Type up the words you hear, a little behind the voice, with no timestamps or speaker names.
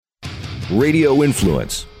Radio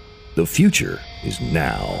Influence. The future is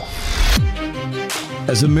now.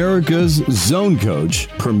 As America's zone coach,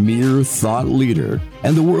 premier thought leader,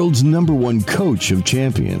 and the world's #1 coach of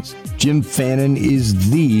champions, Jim Fannin is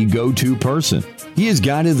the go-to person. He has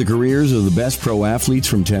guided the careers of the best pro athletes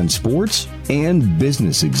from 10 sports and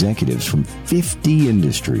business executives from 50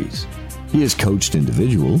 industries. He has coached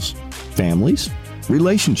individuals, families,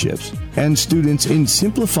 relationships, and students in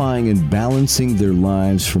simplifying and balancing their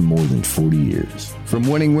lives for more than 40 years. From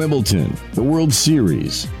winning Wimbledon, the World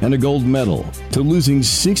Series, and a gold medal, to losing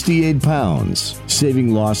 68 pounds,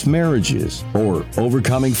 saving lost marriages, or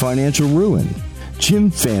overcoming financial ruin,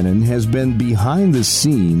 Jim Fannin has been behind the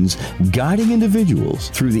scenes guiding individuals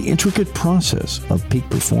through the intricate process of peak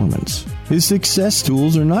performance. His success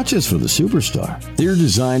tools are not just for the superstar. They're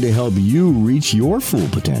designed to help you reach your full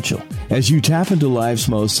potential as you tap into life's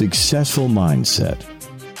most successful mindset,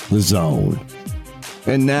 the zone.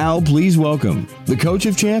 And now, please welcome the coach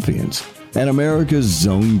of champions and America's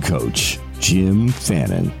zone coach, Jim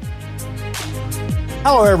Fannin.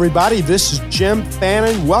 Hello, everybody. This is Jim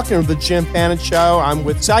Fannin. Welcome to the Jim Fannin Show. I'm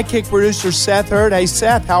with sidekick producer Seth Hurd. Hey,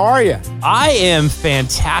 Seth, how are you? I am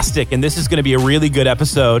fantastic, and this is going to be a really good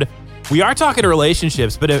episode. We are talking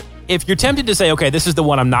relationships, but if you're tempted to say, okay, this is the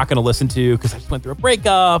one I'm not going to listen to because I just went through a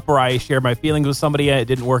breakup or I shared my feelings with somebody and it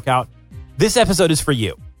didn't work out, this episode is for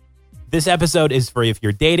you. This episode is for if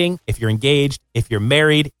you're dating, if you're engaged, if you're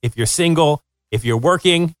married, if you're single, if you're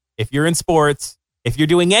working, if you're in sports, if you're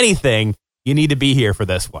doing anything. You need to be here for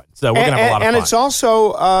this one. So we're going to have a lot of fun. And it's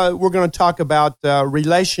also, we're going to talk about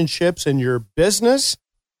relationships in your business.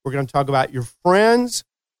 We're going to talk about your friends.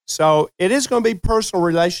 So it is going to be personal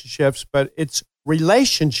relationships, but it's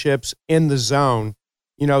relationships in the zone.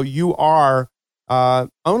 You know, you are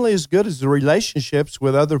only as good as the relationships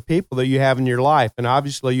with other people that you have in your life. And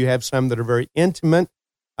obviously you have some that are very intimate,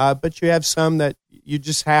 but you have some that you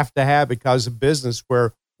just have to have because of business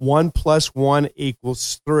where 1 + 1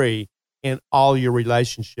 = 3. In all your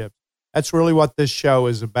relationships. That's really what this show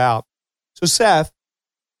is about. So, Seth,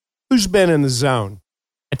 who's been in the zone?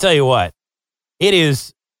 I tell you what, it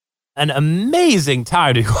is an amazing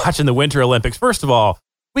time to be watching the Winter Olympics. First of all,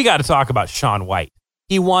 we got to talk about Shaun White.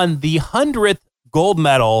 He won the 100th gold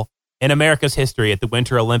medal in America's history at the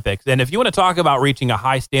Winter Olympics. And if you want to talk about reaching a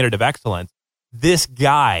high standard of excellence, this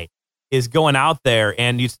guy is going out there,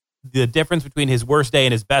 and the difference between his worst day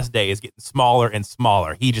and his best day is getting smaller and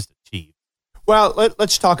smaller. He just achieved. Well,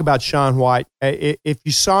 let's talk about Shaun White. If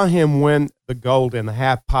you saw him win the gold in the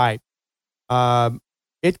half pipe,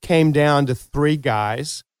 it came down to 3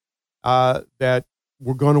 guys that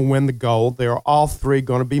were going to win the gold. They are all 3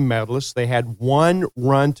 going to be medalists. They had 1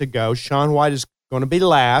 run to go. Shaun White is going to be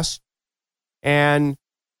last. And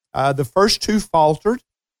the first 2 faltered.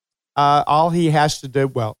 All he has to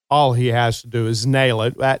do is nail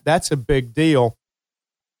it. That's a big deal.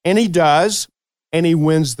 And he does, and he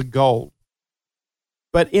wins the gold.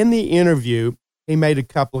 But in the interview, he made a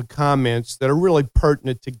couple of comments that are really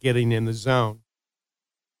pertinent to getting in the zone.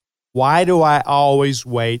 Why do I always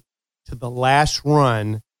wait to the last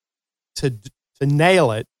run to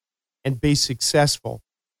nail it and be successful?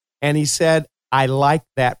 And he said, I like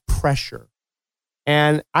that pressure.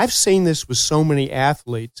 And I've seen this with so many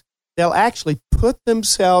athletes. They'll actually put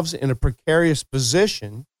themselves in a precarious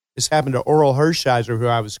position. This happened to Oral Hershiser, who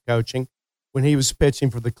I was coaching, when he was pitching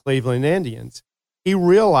for the Cleveland Indians. He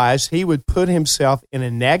realized he would put himself in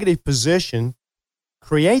a negative position,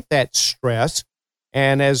 create that stress,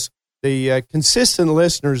 and as the consistent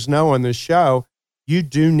listeners know on the show, you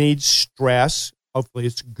do need stress. Hopefully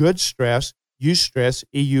it's good stress. Eustress,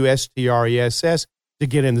 EUSTRESS, to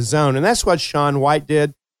get in the zone. And that's what Shaun White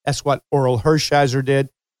did. That's what Oral Hershiser did.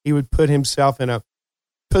 He would put himself in a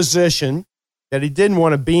position that he didn't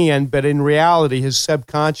want to be in, but in reality, his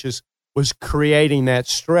subconscious was creating that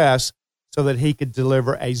stress so that he could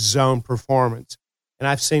deliver a zone performance. And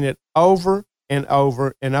I've seen it over and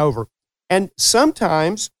over and over. And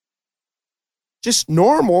sometimes, just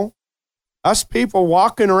normal, us people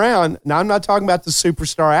walking around, now I'm not talking about the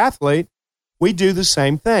superstar athlete, we do the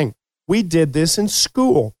same thing. We did this in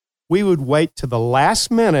school. We would wait to the last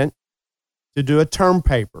minute to do a term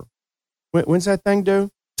paper. When's that thing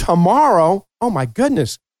due? Tomorrow. Oh, my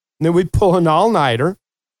goodness. And then we'd pull an all-nighter,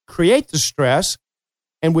 create the stress,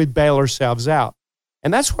 and we'd bail ourselves out.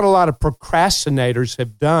 And that's what a lot of procrastinators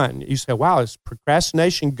have done. You say, wow, is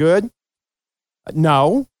procrastination good?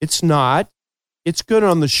 No, it's not. It's good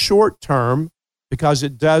on the short term because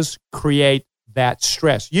it does create that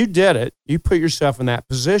stress. You did it. You put yourself in that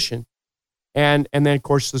position. And then, of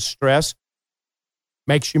course, the stress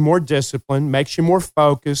makes you more disciplined, makes you more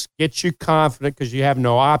focused, gets you confident because you have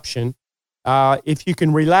no option. If you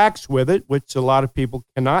can relax with it, which a lot of people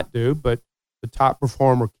cannot do, but the top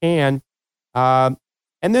performer can. And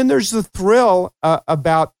then there's the thrill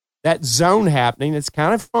about that zone happening. It's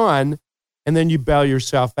kind of fun, and then you bail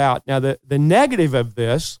yourself out. Now, the negative of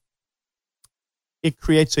this, it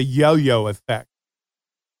creates a yo-yo effect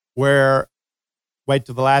where wait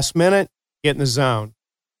till the last minute, get in the zone.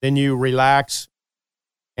 Then you relax,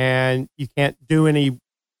 and you can't do any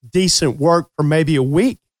decent work for maybe a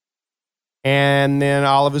week. And then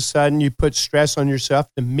all of a sudden, you put stress on yourself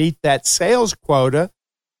to meet that sales quota,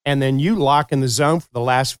 and then you lock in the zone for the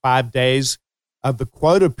last 5 days of the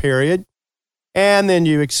quota period. And then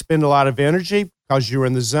you expend a lot of energy because you're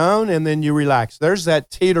in the zone, and then you relax. There's that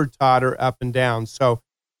teeter-totter up and down. So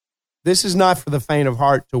this is not for the faint of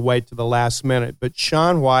heart to wait to the last minute. But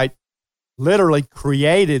Shaun White literally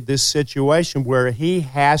created this situation where he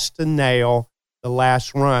has to nail the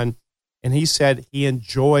last run. And he said he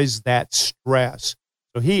enjoys that stress.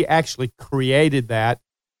 So he actually created that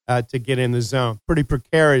to get in the zone. Pretty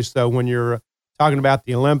precarious, though, when you're talking about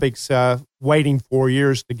the Olympics, waiting 4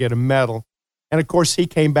 years to get a medal. And, of course, he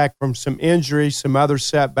came back from some injuries, some other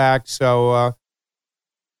setbacks. So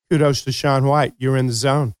kudos to Shaun White. You're in the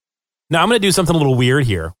zone. Now, I'm going to do something a little weird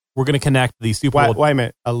here. We're going to connect the Super Bowl. Wait a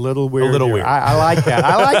minute. A little weird. A little weird. I like that.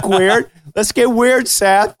 I like weird. Let's get weird,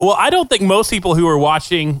 Seth. Well, I don't think most people who are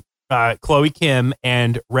watching Chloe Kim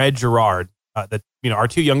and Red Gerard, our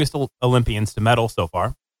two youngest Olympians to medal so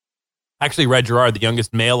far. Actually, Red Gerard, the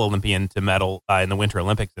youngest male Olympian to medal in the Winter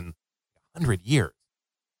Olympics in 100 years.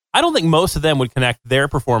 I don't think most of them would connect their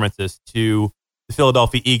performances to the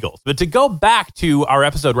Philadelphia Eagles. But to go back to our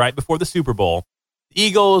episode right before the Super Bowl, the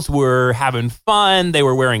Eagles were having fun. They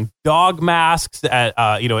were wearing dog masks at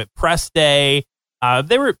press day.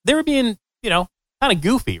 They were being kind of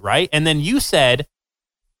goofy, right? And then you said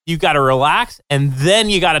you got to relax and then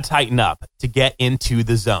you got to tighten up to get into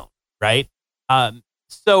the zone, right?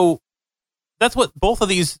 So that's what both of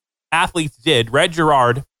these athletes did. Red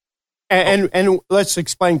Gerard. And let's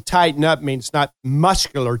explain tighten up means not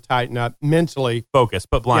muscular tighten up, mentally. Focus,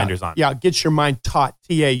 put blinders on. Yeah, get your mind taut,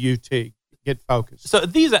 T-A-U-T, get focused. So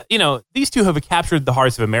these two have captured the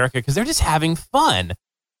hearts of America because they're just having fun,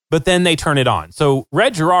 but then they turn it on. So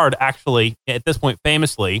Red Gerard actually, at this point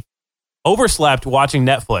famously, overslept watching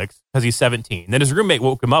Netflix because he's 17. Then his roommate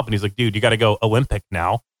woke him up and he's like, dude, you got to go Olympic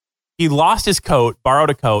now. He lost his coat, borrowed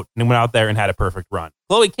a coat, and went out there and had a perfect run.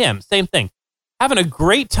 Chloe Kim, same thing. Having a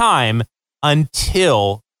great time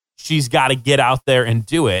until she's got to get out there and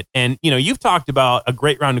do it. And, you've talked about a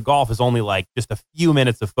great round of golf is only like just a few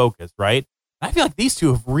minutes of focus, right? I feel like these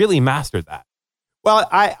two have really mastered that. Well,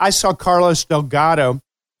 I saw Carlos Delgado,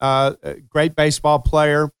 a great baseball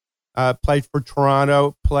player, played for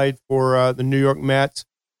Toronto, played for the New York Mets.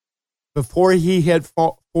 Before he hit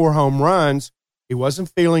 4 home runs, he wasn't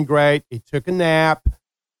feeling great. He took a nap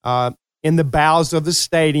in the bowels of the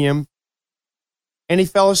stadium, and he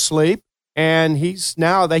fell asleep, and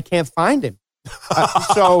they can't find him.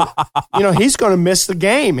 So he's going to miss the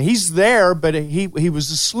game. He's there, but he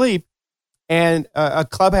was asleep, and a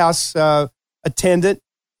clubhouse attendant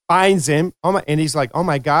finds him, and he's like, oh,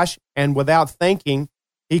 my gosh. And without thinking,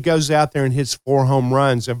 he goes out there and hits 4 home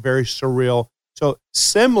runs, a very surreal. So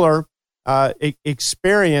similar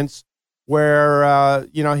experience where,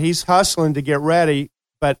 he's hustling to get ready,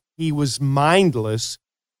 but he was mindless.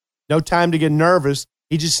 No time to get nervous.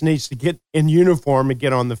 He just needs to get in uniform and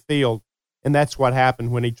get on the field. And that's what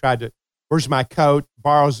happened when he tried to, where's my coat,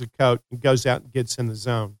 borrows the coat, and goes out and gets in the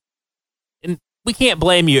zone. And we can't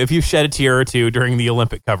blame you if you shed a tear or two during the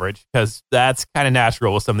Olympic coverage, because that's kind of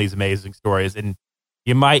natural with some of these amazing stories. And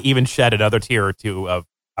you might even shed another tear or two of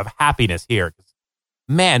happiness here.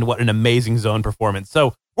 Man, what an amazing zone performance.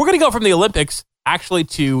 So we're going to go from the Olympics actually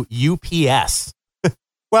to UPS.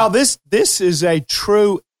 Well, this is a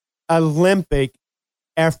true Olympic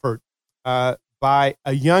effort by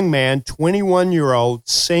a young man, 21-year-old,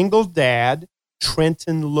 single dad,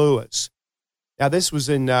 Trenton Lewis. Now, this was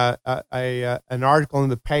in an article in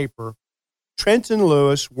the paper. Trenton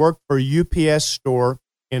Lewis worked for a UPS store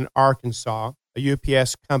in Arkansas, a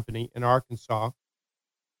UPS company in Arkansas,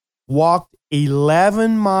 walked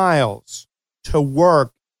 11 miles to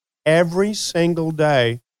work every single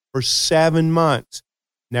day for 7 months.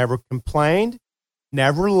 Never complained,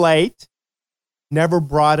 never late, never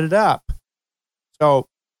brought it up. So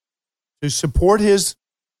to support his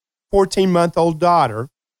 14-month-old daughter,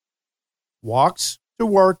 walks to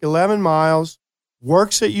work 11 miles,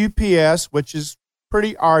 works at UPS, which is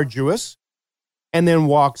pretty arduous, and then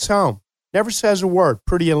walks home. Never says a word.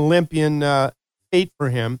 Pretty Olympian feat for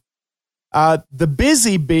him. the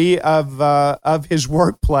busy bee of his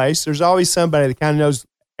workplace. There's always somebody that kind of knows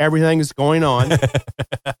everything that's going on.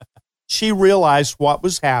 She realized what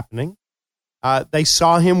was happening. They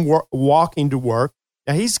saw him walking to work.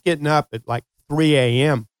 Now, he's getting up at like 3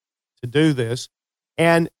 a.m. to do this.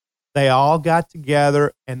 And they all got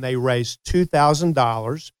together and they raised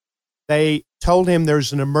 $2,000. They told him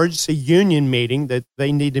there's an emergency union meeting that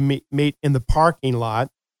they need to meet in the parking lot.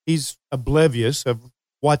 He's oblivious of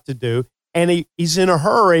what to do. And he's in a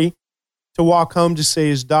hurry to walk home to see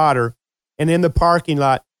his daughter. And in the parking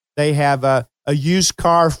lot, they have a used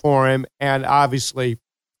car for him. And obviously,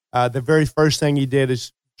 the very first thing he did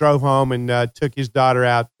is drove home and took his daughter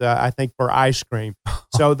out, I think, for ice cream.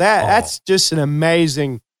 So that's just an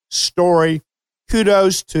amazing story.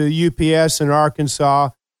 Kudos to UPS in Arkansas.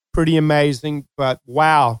 Pretty amazing. But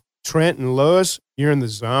wow, Trent and Lewis, you're in the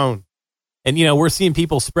zone. And, we're seeing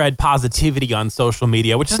people spread positivity on social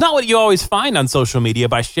media, which is not what you always find on social media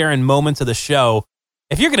by sharing moments of the show.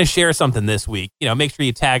 If you're going to share something this week, make sure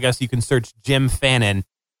you tag us. You can search Jim Fannin.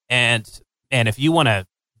 And if you want to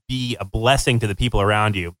be a blessing to the people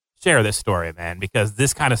around you, share this story, man, because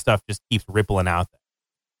this kind of stuff just keeps rippling out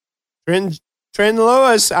there. Trent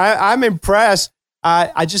Lewis, I'm impressed.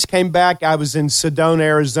 I just came back. I was in Sedona,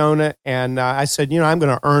 Arizona, and I said, I'm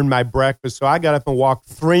going to earn my breakfast. So I got up and walked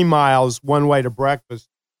 3 miles one way to breakfast.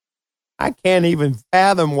 I can't even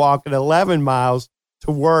fathom walking 11 miles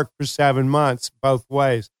to work for 7 months both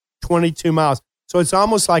ways, 22 miles. So it's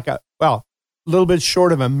almost like a little bit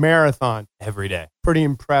short of a marathon. Every day. Pretty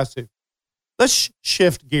impressive. Let's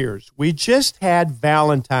shift gears. We just had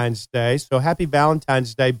Valentine's Day, so happy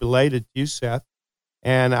Valentine's Day belated to you, Seth.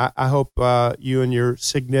 And I hope you and your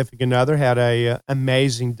significant other had an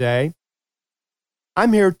amazing day.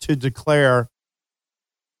 I'm here to declare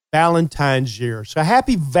Valentine's year. So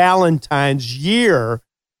happy Valentine's year.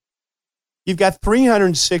 You've got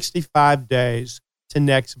 365 days to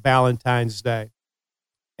next Valentine's Day.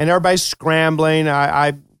 And everybody's scrambling.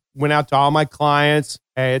 I went out to all my clients.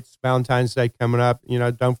 Hey, it's Valentine's Day coming up.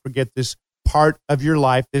 Don't forget this part of your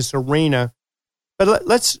life, this arena. But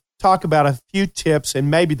let's talk about a few tips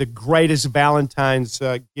and maybe the greatest Valentine's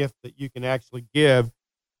gift that you can actually give.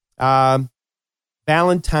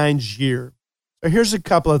 Valentine's year. So here's a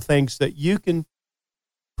couple of things that you can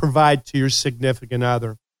provide to your significant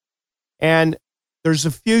other. And there's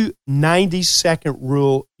a few 90-second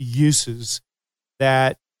rule uses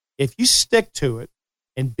that if you stick to it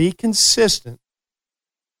and be consistent,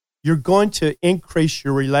 you're going to increase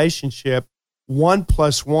your relationship. 1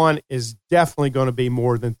 + 1 is definitely going to be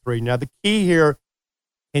more than 3. Now, the key here,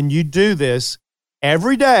 can you do this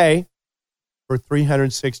every day for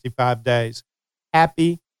 365 days?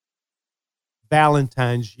 Happy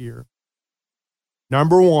Valentine's year.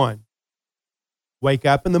 Number 1, wake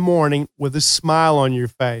up in the morning with a smile on your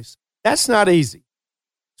face. That's not easy,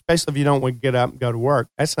 especially if you don't want to get up and go to work.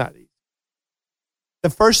 That's not easy. The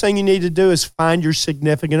first thing you need to do is find your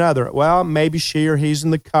significant other. Well, maybe she or he's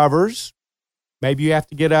in the covers. Maybe you have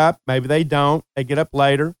to get up. Maybe they don't. They get up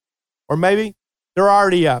later. Or maybe they're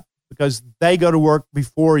already up because they go to work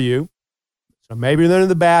before you. So maybe they're in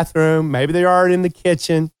the bathroom. Maybe they're already in the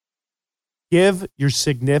kitchen. Give your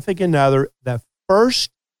significant other the first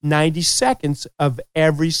 90 seconds of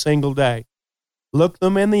every single day. Look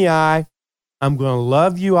them in the eye. I'm going to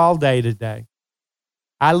love you all day today.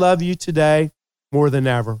 I love you today more than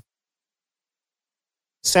ever.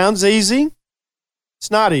 Sounds easy? It's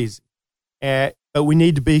not easy. But we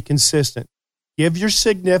need to be consistent. Give your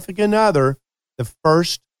significant other the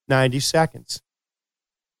first 90 seconds.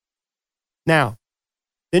 Now,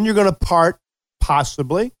 then you're going to part,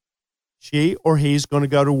 possibly. She or he's going to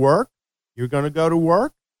go to work. You're going to go to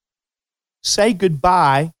work. Say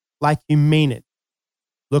goodbye like you mean it.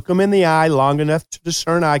 Look them in the eye long enough to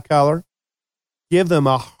discern eye color. Give them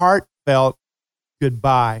a heartfelt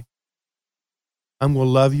goodbye. I'm going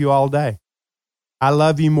to love you all day. I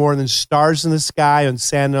love you more than stars in the sky and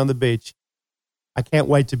sand on the beach. I can't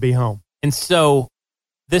wait to be home. And so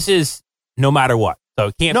this is no matter what.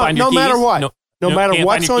 So can't find your keys? No matter what. No matter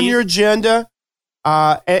what's on your agenda.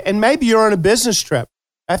 And maybe you're on a business trip.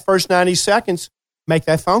 That first 90 seconds, make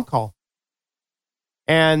that phone call.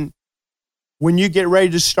 And when you get ready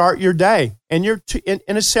to start your day and you're in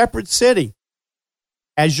a separate city,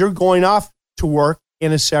 as you're going off to work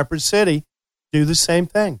in a separate city, do the same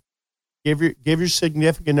thing. Give your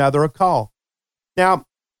significant other a call. Now,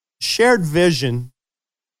 shared vision,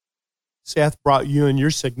 Seth, brought you and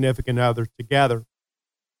your significant other together.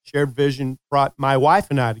 Shared vision brought my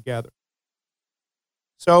wife and I together.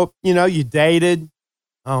 So, you dated.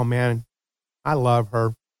 Oh, man, I love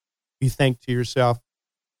her. You think to yourself,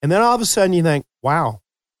 And then all of a sudden you think, wow,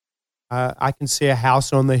 I can see a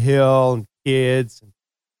house on the hill and kids. And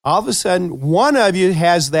all of a sudden, one of you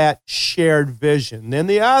has that shared vision. Then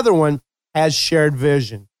the other one has shared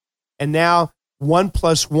vision. And now 1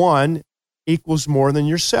 + 1 equals more than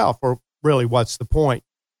yourself. Or really, what's the point?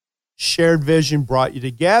 Shared vision brought you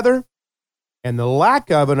together. And the lack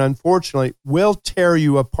of it, unfortunately, will tear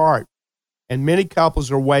you apart. And many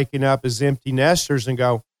couples are waking up as empty nesters and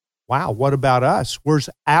go, wow, what about us? Where's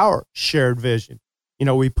our shared vision? You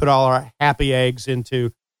know, we put all our happy eggs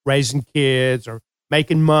into raising kids or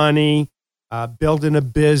making money, building a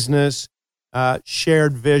business,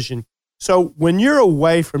 shared vision. So when you're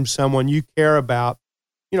away from someone you care about,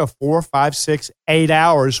 4, 5, 6, 8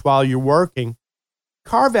 hours while you're working,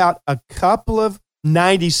 carve out a couple of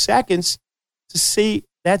 90 seconds to see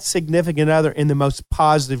that significant other in the most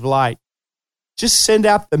positive light. Just send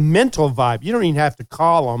out the mental vibe. You don't even have to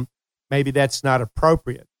call them. Maybe that's not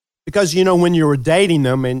appropriate. Because, when you were dating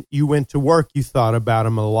them and you went to work, you thought about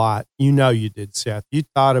them a lot. You did, Seth. You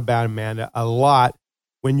thought about Amanda a lot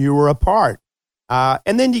when you were apart.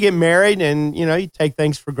 And then you get married and, you take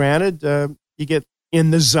things for granted. You get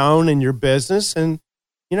in the zone in your business and,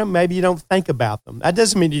 maybe you don't think about them. That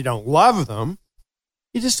doesn't mean you don't love them.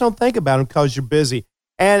 You just don't think about them because you're busy.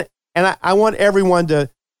 And I want everyone to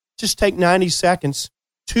just take 90 seconds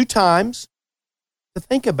 2 times to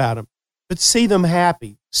think about them, but see them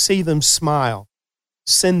happy, see them smile,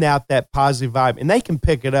 send out that positive vibe, and they can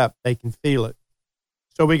pick it up. They can feel it.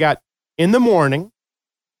 So we got in the morning,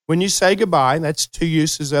 when you say goodbye, that's 2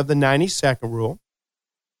 uses of the 90-second rule.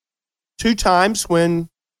 2 times when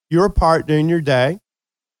you're apart during your day.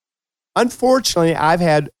 Unfortunately, I've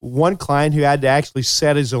had one client who had to actually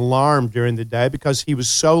set his alarm during the day because he was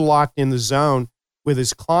so locked in the zone with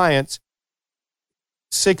his clients.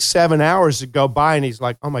 6, 7 hours would go by and he's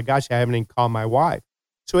like, oh my gosh, I haven't even called my wife.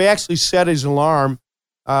 So he actually set his alarm.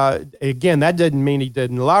 Again, that doesn't mean he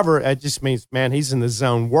didn't love her. It just means, man, he's in the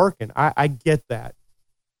zone working. I get that.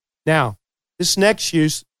 Now, this next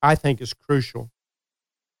use I think is crucial.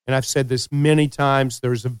 And I've said this many times.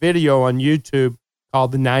 There's a video on YouTube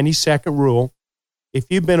called the 90-second rule. If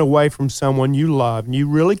you've been away from someone you love and you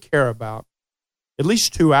really care about, at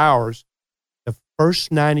least 2 hours, the first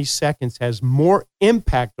 90 seconds has more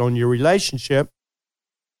impact on your relationship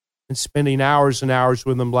than spending hours and hours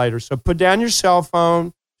with them later. So put down your cell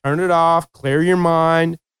phone, turn it off, clear your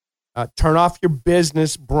mind, turn off your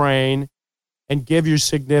business brain, and give your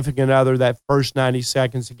significant other that first 90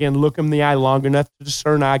 seconds. Again, look them in the eye long enough to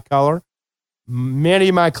discern eye color. Many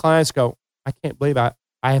of my clients go, I can't believe I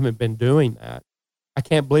haven't been doing that. I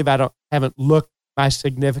can't believe haven't looked my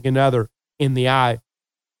significant other in the eye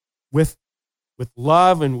with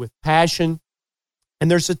love and with passion. And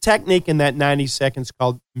there's a technique in that 90 seconds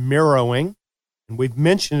called mirroring. And we've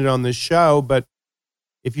mentioned it on this show, but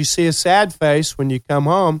if you see a sad face when you come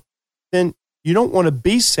home, then you don't want to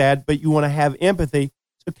be sad, but you want to have empathy.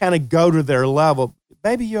 So kind of go to their level.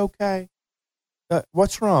 Baby, you okay?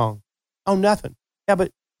 What's wrong? Oh, nothing. Yeah,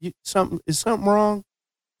 but is something wrong?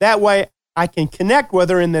 That way I can connect with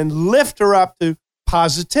her and then lift her up to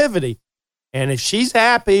positivity. And if she's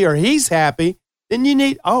happy or he's happy, then you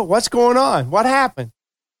need, what's going on? What happened?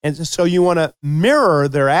 And so you want to mirror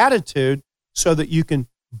their attitude so that you can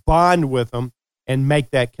bond with them and make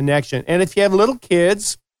that connection. And if you have little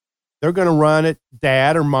kids, they're going to run at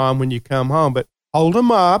dad or mom when you come home, but hold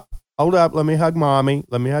them up. Hold up. Let me hug mommy.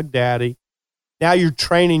 Let me hug daddy. Now you're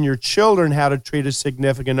training your children how to treat a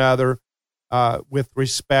significant other with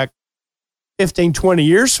respect 15, 20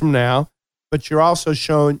 years from now, but you're also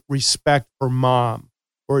showing respect for mom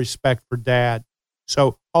or respect for dad.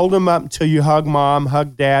 So hold them up until you hug mom,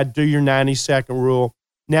 hug dad, do your 90-second rule.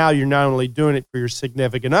 Now you're not only doing it for your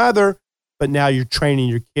significant other, but now you're training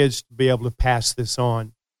your kids to be able to pass this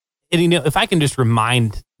on. And if I can just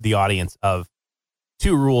remind the audience of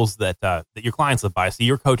 2 rules that your clients live by. So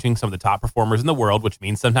you're coaching some of the top performers in the world, which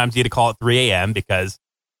means sometimes you get a call at 3 a.m. because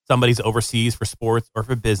somebody's overseas for sports or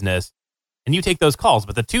for business, and you take those calls.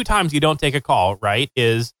 But the 2 times you don't take a call, right,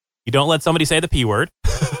 is you don't let somebody say the P word,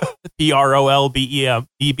 PROLBEM.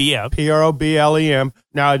 PROBLEM.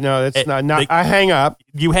 No, it's not. I hang up.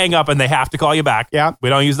 You hang up and they have to call you back. Yeah. We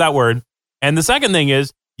don't use that word. And the second thing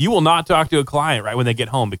is you will not talk to a client right when they get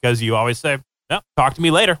home because you always say, no, talk to me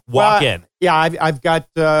later. Walk in. Yeah, I've got,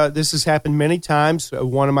 this has happened many times.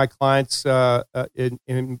 One of my clients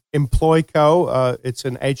in Employco, it's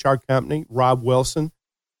an HR company, Rob Wilson.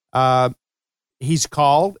 He's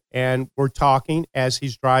called and we're talking as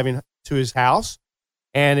he's driving to his house.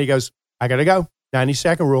 And he goes, I got to go,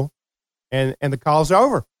 90-second rule. And the call's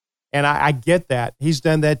over. And I get that. He's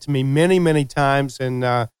done that to me many, many times. And,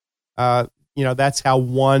 that's how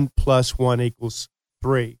 1 + 1 =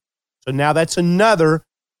 3. So now that's another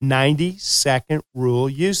 90-second rule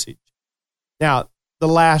usage. Now, the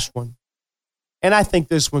last one. And I think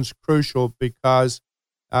this one's crucial because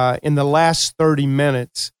in the last 30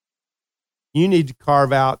 minutes, you need to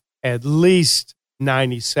carve out at least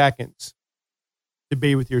 90 seconds to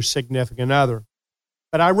be with your significant other.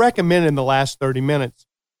 But I recommend in the last 30 minutes,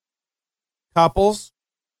 couples,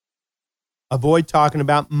 avoid talking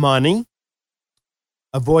about money,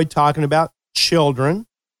 avoid talking about children.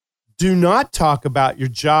 Do not talk about your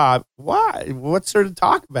job. Why? What's there to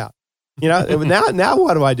talk about? Now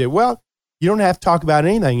what do I do? Well, you don't have to talk about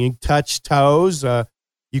anything. You can touch toes.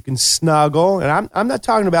 You can snuggle. And I'm not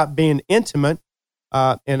talking about being intimate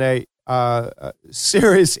in a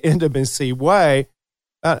serious intimacy way.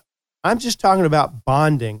 I'm just talking about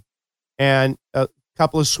bonding and a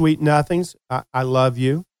couple of sweet nothings. I love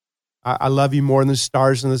you. I love you more than the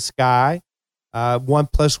stars in the sky. 1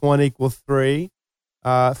 + 1 = 3.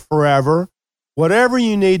 Forever. Whatever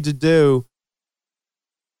you need to do,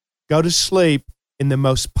 go to sleep in the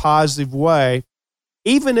most positive way.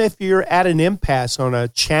 Even if you're at an impasse on a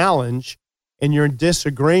challenge and you're in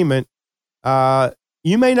disagreement,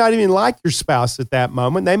 you may not even like your spouse at that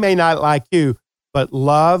moment. They may not like you, but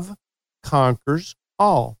love conquers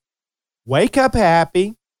all. Wake up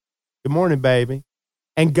happy. Good morning, baby.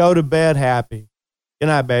 And go to bed happy. Good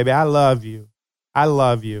night, baby. I love you. I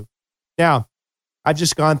love you. Now, I've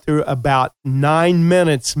just gone through about 9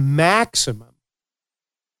 minutes maximum.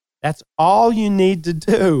 That's all you need to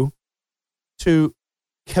do to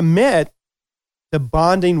commit to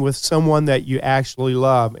bonding with someone that you actually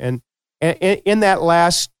love. And in that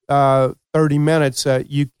last 30 minutes,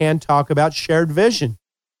 you can talk about shared vision,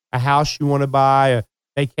 a house you want to buy, a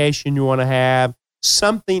vacation you want to have,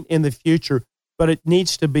 something in the future, but it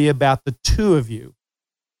needs to be about the two of you.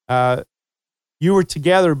 You were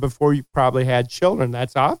together before you probably had children.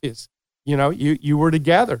 That's obvious. You were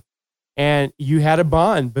together and you had a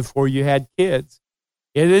bond before you had kids.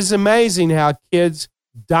 It is amazing how kids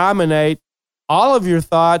dominate all of your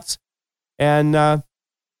thoughts. And,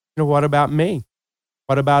 what about me?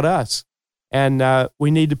 What about us? And we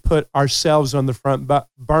need to put ourselves on the front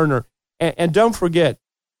burner. And don't forget,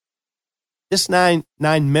 just 9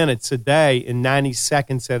 minutes a day in 90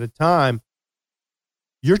 seconds at a time,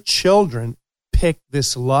 your children pick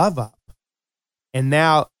this love up. And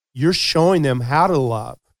now you're showing them how to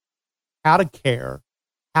love, how to care,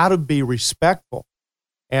 how to be respectful.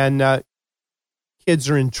 And kids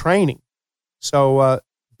are in training. So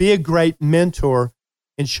be a great mentor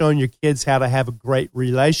in showing your kids how to have a great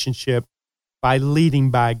relationship by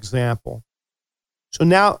leading by example. So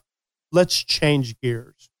now let's change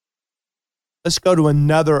gears. Let's go to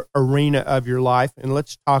another arena of your life and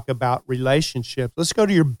let's talk about relationships. Let's go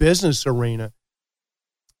to your business arena.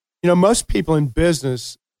 Most people in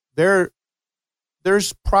business, there's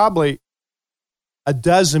probably a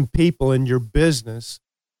dozen people in your business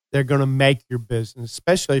that are going to make your business,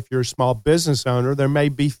 especially if you're a small business owner. There may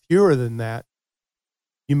be fewer than that.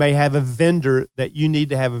 You may have a vendor that you need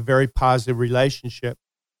to have a very positive relationship.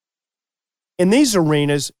 In these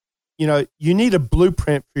arenas, you need a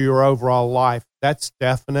blueprint for your overall life. That's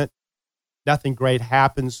definite. Nothing great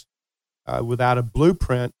happens without a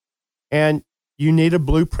blueprint. And you need a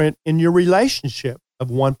blueprint in your relationship of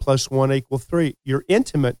 1 + 1 = 3, your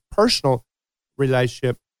intimate, personal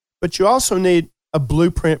relationship. But you also need a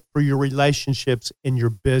blueprint for your relationships in your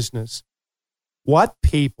business. What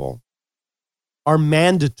people are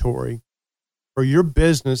mandatory for your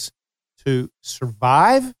business to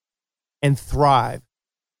survive and thrive?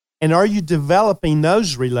 And are you developing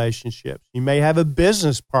those relationships? You may have a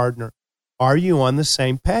business partner. Are you on the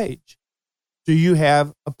same page? Do you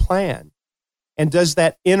have a plan? And does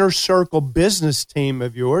that inner circle business team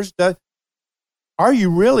of yours, are you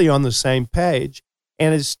really on the same page?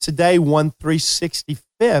 And is today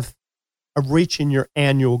 1/365th of reaching your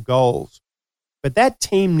annual goals? But that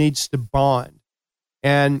team needs to bond.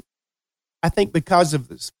 And I think because of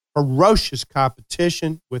this ferocious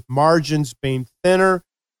competition with margins being thinner,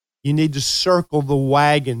 you need to circle the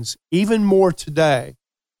wagons even more today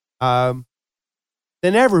than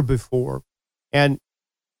ever before and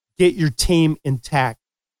get your team intact.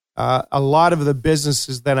 A lot of the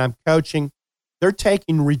businesses that I'm coaching, they're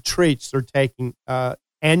taking retreats. They're taking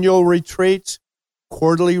annual retreats,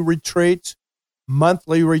 quarterly retreats,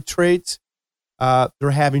 monthly retreats.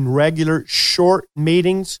 They're having regular short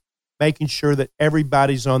meetings, making sure that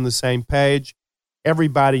everybody's on the same page.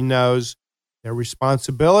 Everybody knows their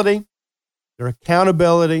responsibility, their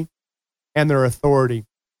accountability, and their authority.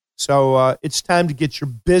 So it's time to get your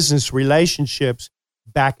business relationships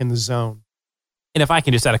back in the zone. And if I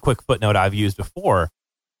can just add a quick footnote I've used before,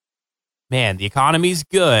 man, the economy's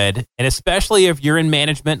good. And especially if you're in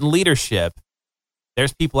management and leadership,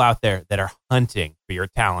 there's people out there that are hunting for your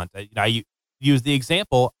talent. I use the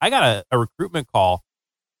example. I got a recruitment call.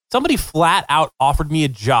 Somebody flat out offered me a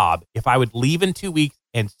job if I would leave in 2 weeks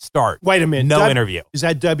and start. Wait a minute. No interview. Is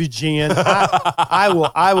that WGN?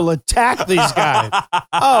 I will attack these guys.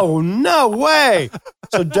 Oh, no way.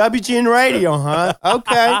 So WGN radio, huh?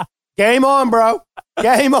 Okay. Game on, bro.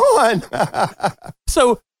 Game on.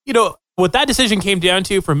 So, what that decision came down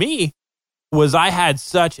to for me was I had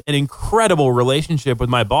such an incredible relationship with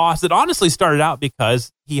my boss that honestly started out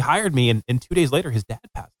because he hired me and 2 days later his dad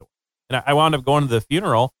passed away. And I wound up going to the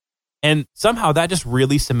funeral, and somehow that just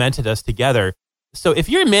really cemented us together. So if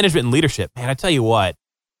you're in management and leadership, man, I tell you what,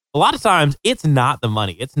 a lot of times it's not the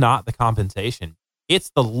money, it's not the compensation.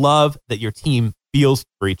 It's the love that your team feels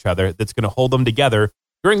for each other that's going to hold them together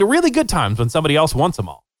during the really good times when somebody else wants them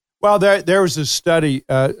all. Well, there was a study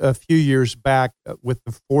a few years back with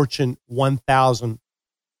the Fortune 1000.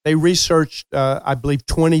 They researched, I believe,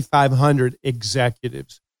 2,500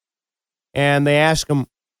 executives. And they asked them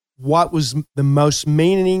what was the most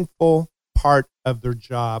meaningful part of their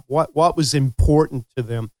job, what was important to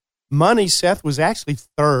them. Money, Seth, was actually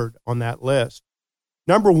third on that list.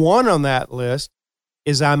 Number one on that list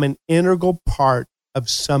is I'm an integral part of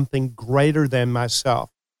something greater than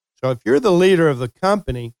myself. So if you're the leader of the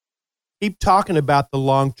company, keep talking about the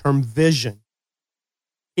long-term vision.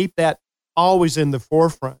 Keep that always in the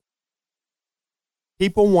forefront.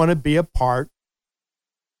 People want to be a part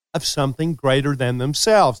of something greater than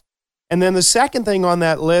themselves. And then the second thing on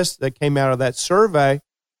that list that came out of that survey,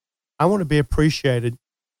 I want to be appreciated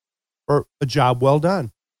for a job well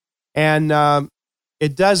done. And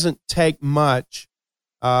it doesn't take much,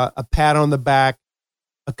 a pat on the back,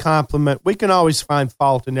 a compliment. We can always find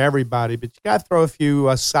fault in everybody, but you got to throw a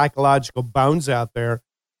few psychological bones out there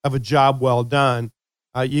of a job well done.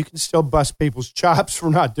 You can still bust people's chops for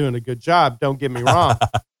not doing a good job, don't get me wrong.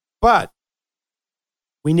 But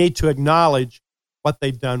we need to acknowledge what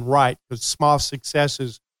they've done right, because small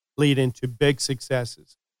successes lead into big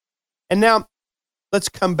successes. And now let's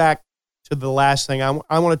come back to the last thing.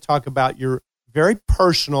 I want to talk about your very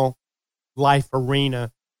personal life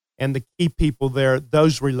arena and the key people there,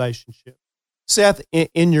 those relationships. Seth,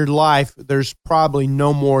 in your life, there's probably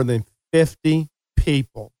no more than 50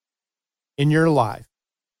 people in your life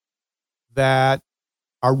that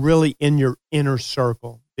are really in your inner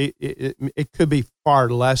circle. It could be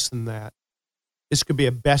far less than that. This could be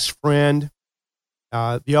a best friend.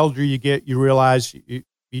 The older you get, you realize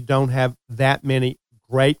you don't have that many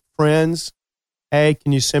great friends. Hey,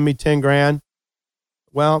 can you send me 10 grand?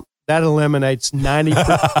 Well, that eliminates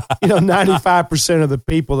 95% of the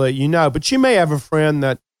people that you know. But you may have a friend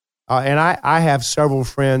that, and I have several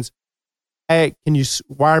friends. Hey, can you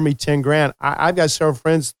wire me 10 grand? I've got several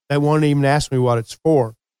friends that won't even ask me what it's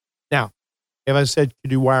for. Now, if I said,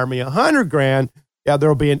 could you wire me 100 grand? Yeah,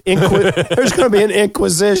 there's going to be an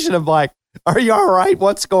inquisition of like, are you all right?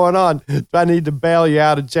 What's going on? Do I need to bail you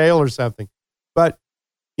out of jail or something? But,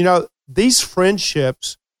 these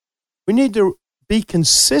friendships, we need to be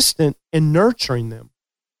consistent in nurturing them.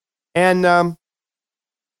 And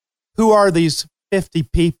who are these 50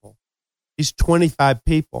 people, these 25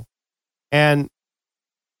 people? And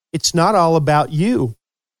it's not all about you.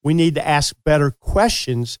 We need to ask better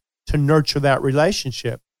questions to nurture that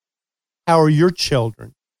relationship. How are your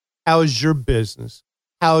children? How is your business?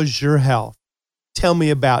 How is your health? Tell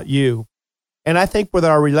me about you. And I think with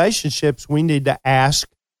our relationships, we need to ask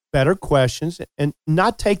better questions and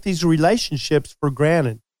not take these relationships for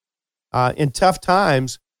granted. In tough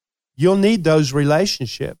times, you'll need those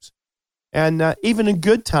relationships. And even in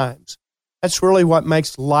good times, that's really what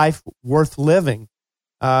makes life worth living.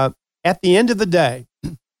 At the end of the day,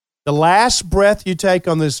 the last breath you take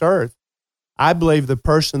on this earth, I believe the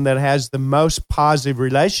person that has the most positive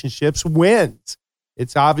relationships wins.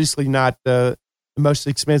 It's obviously not the most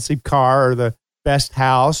expensive car or the best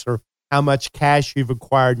house or how much cash you've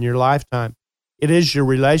acquired in your lifetime. It is your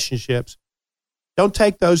relationships. Don't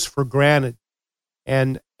take those for granted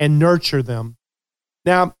and nurture them.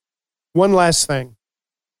 Now, one last thing.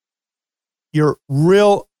 Your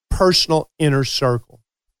real personal inner circle.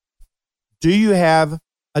 Do you have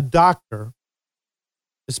a doctor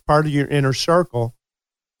as part of your inner circle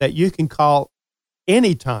that you can call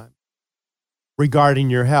anytime regarding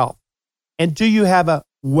your health? And do you have a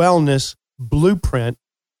wellness blueprint?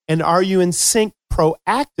 And are you in sync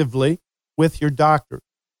proactively with your doctor?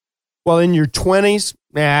 Well, in your 20s,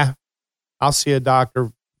 I'll see a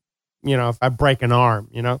doctor if I break an arm,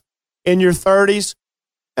 In your 30s,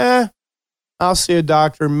 I'll see a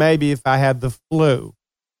doctor maybe if I have the flu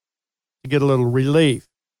to get a little relief.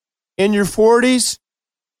 In your 40s,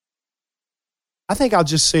 I think I'll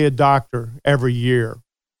just see a doctor every year.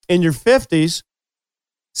 In your 50s,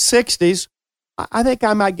 60s, I think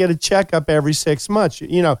I might get a checkup every 6 months.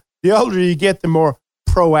 The older you get, the more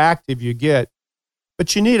proactive you get.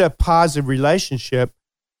 But you need a positive relationship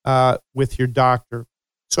with your doctor.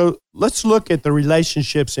 So let's look at the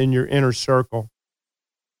relationships in your inner circle.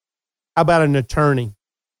 How about an attorney?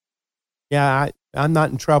 Yeah, I'm not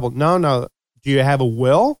in trouble. No. Do you have a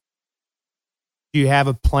will? Do you have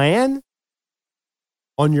a plan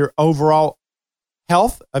on your overall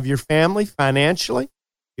health of your family financially?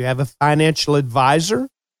 Do you have a financial advisor?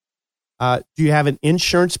 Do you have an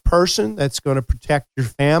insurance person that's going to protect your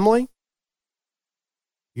family?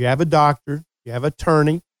 You have a doctor. You have an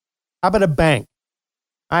attorney. How about a bank?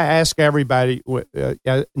 I ask everybody,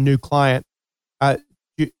 a new client, do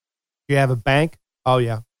you have a bank? Oh,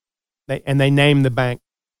 yeah. They name the bank.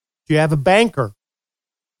 Do you have a banker?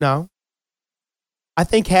 No. I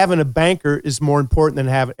think having a banker is more important than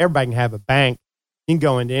everybody can have a bank. You can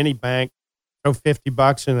go into any bank, throw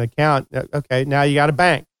 $50 in an account. Okay, now you got a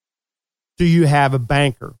bank. Do you have a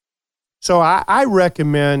banker? So I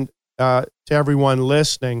recommend to everyone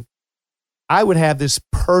listening, I would have this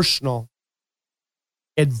personal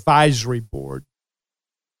advisory board.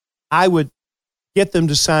 I would get them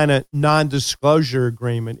to sign a non-disclosure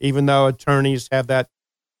agreement, even though attorneys have that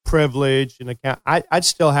privilege and account. I'd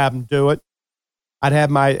still have them do it. I'd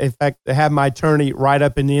have my attorney write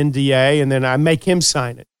up an NDA, and then I make him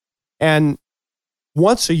sign it. And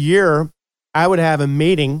once a year, I would have a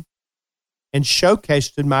meeting and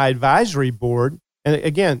showcase to my advisory board. And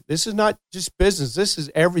again, this is not just business. This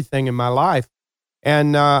is everything in my life.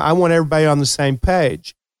 And I want everybody on the same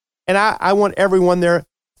page. And I want everyone there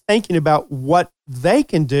thinking about what they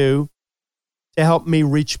can do to help me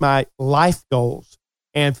reach my life goals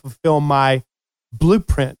and fulfill my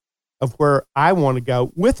blueprint of where I want to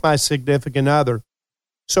go with my significant other.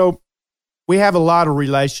 So we have a lot of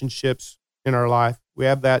relationships in our life. We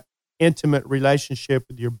have that intimate relationship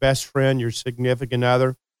with your best friend, your significant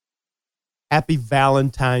other. Happy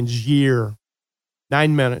Valentine's year.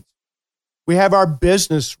 9 minutes. We have our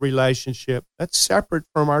business relationship. That's separate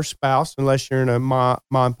from our spouse, unless you're in a mom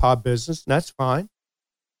and pop business, and that's fine.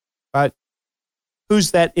 But who's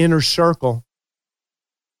that inner circle?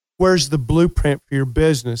 Where's the blueprint for your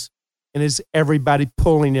business? And is everybody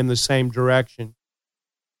pulling in the same direction?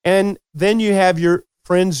 And then you have your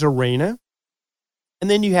friends arena. And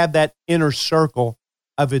then you have that inner circle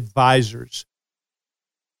of advisors.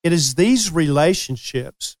 It is these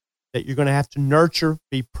relationships that you're going to have to nurture,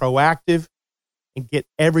 be proactive, and get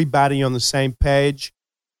everybody on the same page.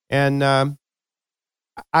 And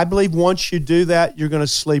I believe once you do that, you're going to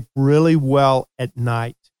sleep really well at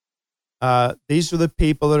night. These are the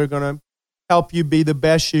people that are going to help you be the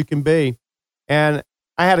best you can be. And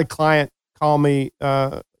I had a client call me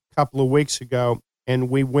a couple of weeks ago, and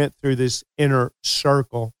we went through this inner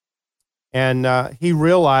circle. And he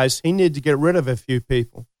realized he needed to get rid of a few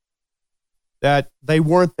people, that they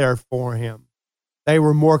weren't there for him. They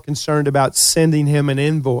were more concerned about sending him an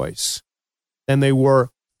invoice than they were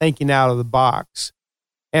thinking out of the box.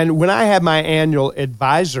 And when I had my annual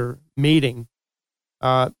advisor meeting,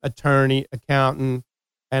 attorney, accountant,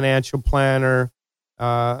 financial planner,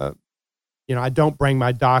 I don't bring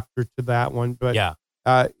my doctor to that one, but yeah.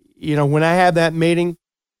 When I have that meeting,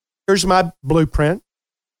 here's my blueprint.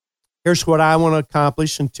 Here's what I want to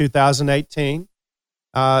accomplish in 2018.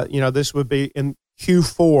 This would be in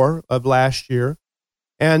Q4 of last year.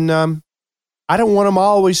 And I don't want them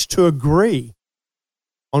always to agree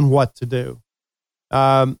on what to do.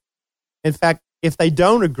 In fact, if they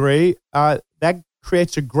don't agree, that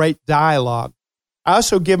creates a great dialogue. I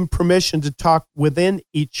also give them permission to talk within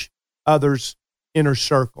each other's inner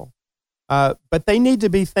circle. But they need to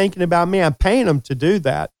be thinking about me. I'm paying them to do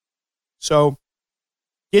that. So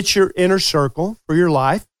get your inner circle for your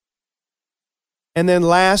life. And then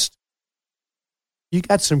last, you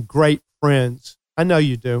got some great friends. I know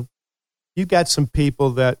you do. You've got some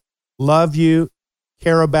people that love you,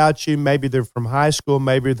 care about you. Maybe they're from high school.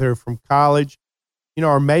 Maybe they're from college,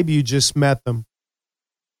 or maybe you just met them.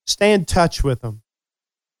 Stay in touch with them.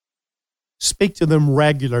 Speak to them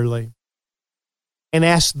regularly and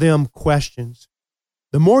ask them questions.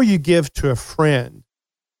 The more you give to a friend,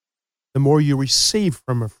 the more you receive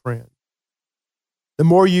from a friend. The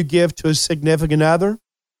more you give to a significant other,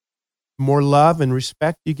 the more love and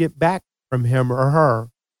respect you get back from him or her.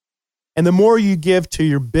 And the more you give to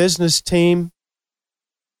your business team,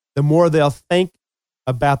 the more they'll think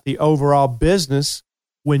about the overall business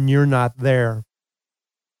when you're not there.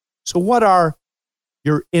 So what are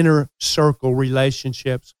your inner circle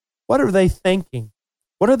relationships? What are they thinking?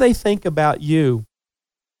 What do they think about you?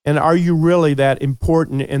 And are you really that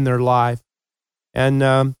important in their life? And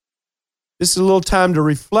this is a little time to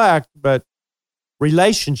reflect, but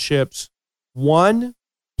relationships, 1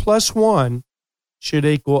 + 1 should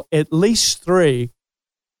equal at least 3.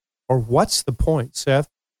 Or what's the point, Seth?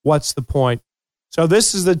 What's the point? So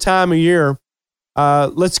this is the time of year.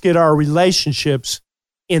 Let's get our relationships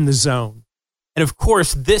in the zone. And of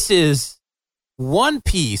course, this is one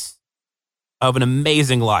piece of an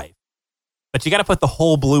amazing life. But you got to put the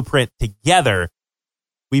whole blueprint together.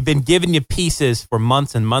 We've been giving you pieces for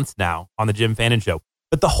months and months now on the Jim Fannin Show.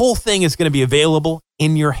 But the whole thing is going to be available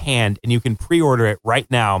in your hand, and you can pre-order it right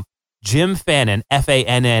now. Jim Fannin,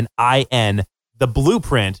 Fannin, the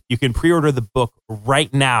blueprint. You can pre-order the book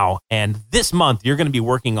right now. And this month, you're going to be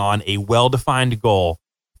working on a well-defined goal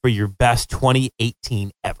for your best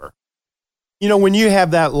 2018 ever. You know, when you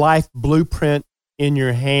have that life blueprint in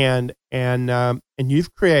your hand and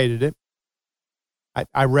you've created it,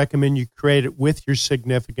 I recommend you create it with your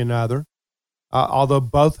significant other, although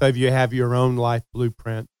both of you have your own life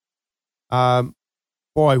blueprint.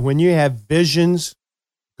 Boy, when you have visions,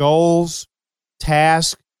 goals,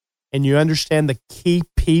 tasks, and you understand the key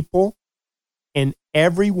people in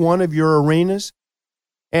every one of your arenas,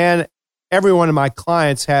 and every one of my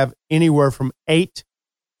clients have anywhere from 8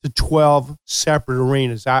 to 12 separate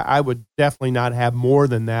arenas. I would definitely not have more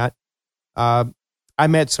than that. I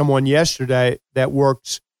met someone yesterday that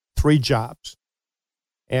works 3 jobs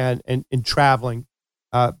and traveling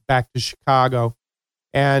back to Chicago.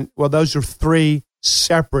 And, well, those are 3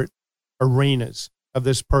 separate arenas of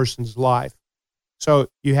this person's life. So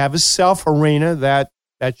you have a self arena,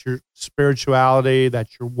 that's your spirituality,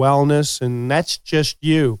 that's your wellness, and that's just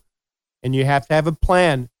you. And you have to have a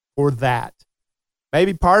plan for that.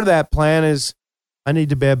 Maybe part of that plan is I need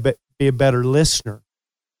to be a better listener.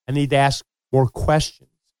 I need to ask more questions.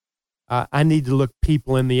 I need to look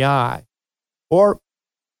people in the eye. Or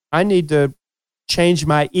I need to change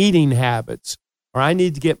my eating habits. Or I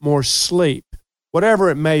need to get more sleep. Whatever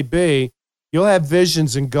it may be, you'll have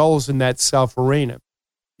visions and goals in that self arena.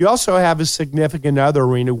 You also have a significant other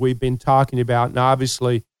arena we've been talking about. And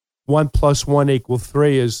obviously, 1 + 1 =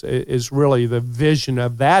 3 is really the vision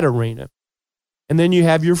of that arena. And then you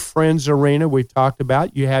have your friends arena we've talked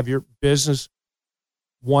about. You have your business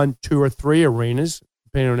 1, 2, or 3 arenas,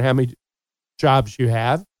 depending on how many jobs you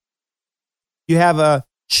have. You have a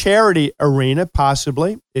charity arena,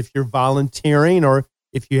 possibly, if you're volunteering or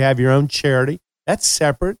if you have your own charity. That's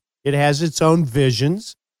separate. It has its own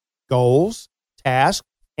visions, goals, tasks,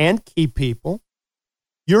 and key people.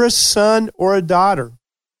 You're a son or a daughter,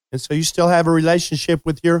 and so you still have a relationship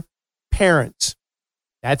with your parents.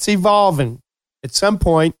 That's evolving. At some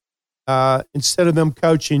point, instead of them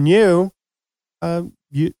coaching you,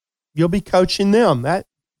 you'll be coaching them.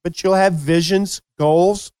 But you'll have visions,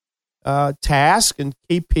 goals, tasks, and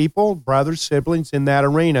key people, brothers, siblings in that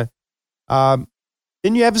arena. Then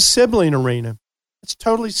you have a sibling arena. It's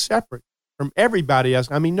totally separate from everybody else.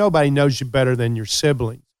 I mean, nobody knows you better than your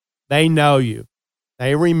siblings. They know you.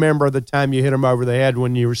 They remember the time you hit them over the head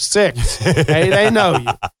when you were 6. They know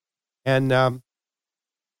you. And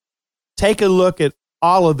take a look at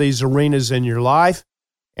all of these arenas in your life,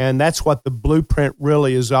 and that's what the blueprint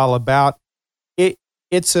really is all about.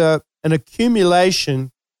 It's an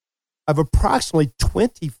accumulation of approximately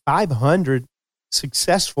 2,500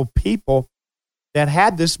 successful people that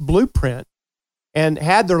had this blueprint and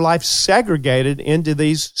had their life segregated into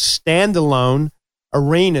these standalone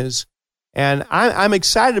arenas. And I'm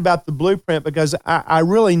excited about the blueprint because I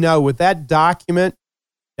really know with that document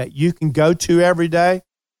that you can go to every day,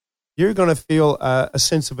 you're going to feel a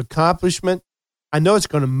sense of accomplishment. I know it's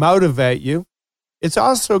going to motivate you. It's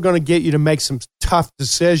also going to get you to make some tough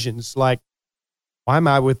decisions like, why am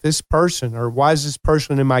I with this person? Or why is this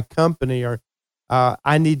person in my company? Or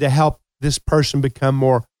I need to help this person become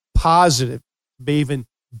more positive, be even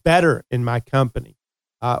better in my company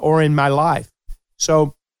or in my life.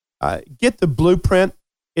 So get the blueprint.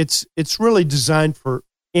 It's really designed for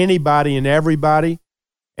anybody and everybody.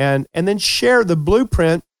 And then share the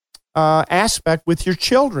blueprint aspect with your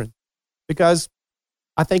children, because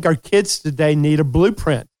I think our kids today need a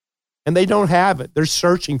blueprint and they don't have it. They're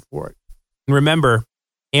searching for it. And remember,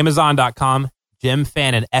 Amazon.com, Jim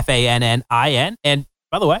Fannin, Fannin. And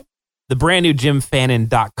by the way, the brand new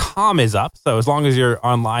JimFannin.com is up. So as long as you're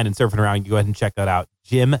online and surfing around, you go ahead and check that out,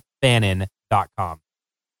 JimFannin.com.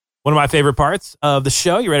 One of my favorite parts of the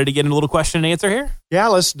show. You ready to get into a little question and answer here? Yeah,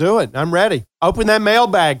 let's do it. I'm ready. Open that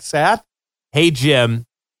mailbag, Seth. Hey, Jim.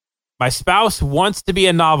 My spouse wants to be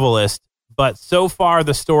a novelist, but so far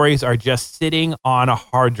the stories are just sitting on a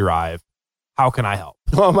hard drive. How can I help?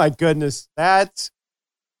 Oh, my goodness.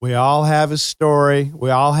 We all have a story.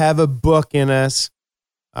 We all have a book in us.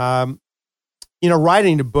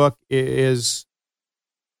 Writing a book is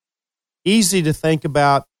easy to think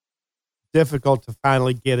about, difficult to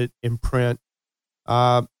finally get it in print.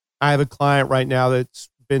 I have a client right now that's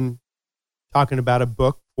been talking about a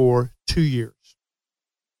book for 2 years.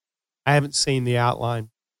 I haven't seen the outline.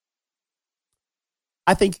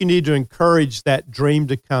 I think you need to encourage that dream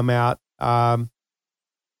to come out.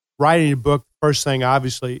 Writing a book, first thing,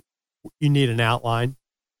 obviously, you need an outline.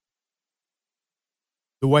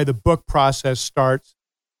 The way the book process starts,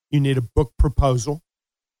 you need a book proposal.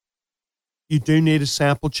 You do need a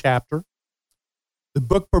sample chapter. The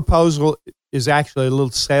book proposal is actually a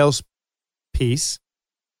little sales piece.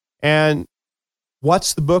 And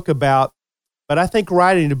what's the book about? But I think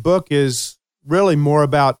writing a book is really more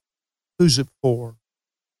about who's it for?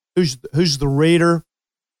 Who's the reader?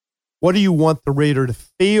 What do you want the reader to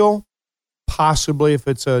feel? Possibly, if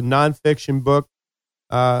it's a nonfiction book,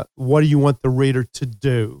 what do you want the reader to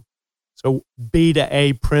do? So B to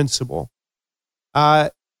A principle.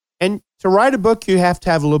 And to write a book, you have to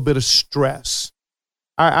have a little bit of stress.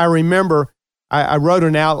 I remember I wrote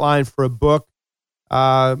an outline for a book,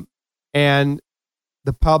 and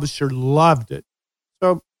the publisher loved it.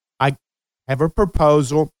 So I have a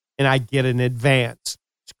proposal, and I get an advance.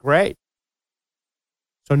 It's great.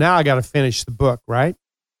 So now I got to finish the book, right?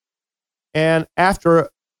 And after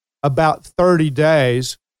about 30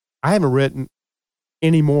 days, I haven't written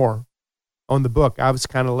any more on the book. I was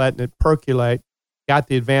kind of letting it percolate, got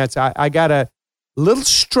the advance. I got a little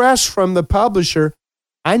stress from the publisher.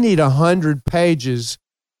 I need 100 pages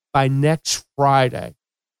by next Friday.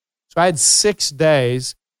 So I had 6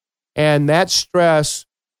 days, and that stress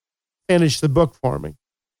finished the book for me.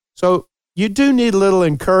 So you do need a little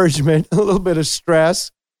encouragement, a little bit of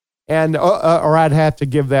stress, and or I'd have to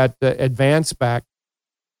give that advance back.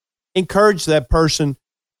 Encourage that person,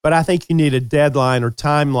 but I think you need a deadline or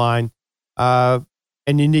timeline, and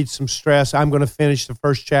you need some stress. I'm going to finish the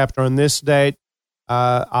first chapter on this date.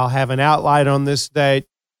 I'll have an outline on this date.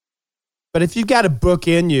 But if you've got a book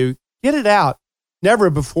in you, get it out. Never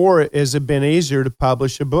before has it been easier to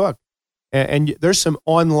publish a book. And there's some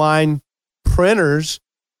online printers.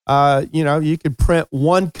 You could print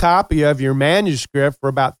one copy of your manuscript for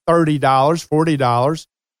about $30, $40.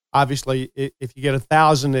 Obviously, if you get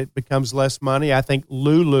 1,000, it becomes less money. I think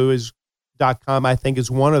Lulu.com, I think, is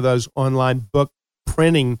one of those online book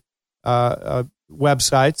printing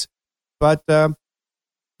websites. But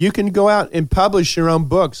you can go out and publish your own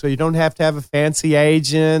book, so you don't have to have a fancy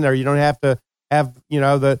agent, or you don't have to have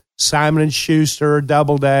the Simon & Schuster or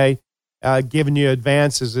Doubleday giving you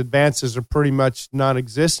advances. Advances are pretty much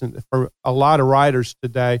non-existent for a lot of writers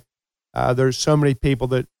today. There's so many people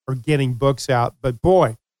that are getting books out. But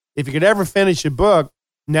boy, if you could ever finish a book,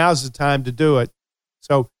 now's the time to do it.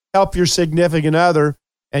 So help your significant other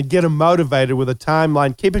and get them motivated with a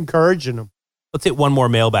timeline. Keep encouraging them. Let's hit one more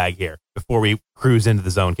mailbag here before we cruise into the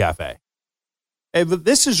Zone Cafe. Hey, but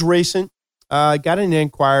this is recent. Got an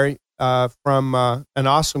inquiry from an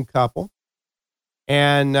awesome couple.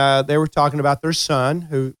 And they were talking about their son,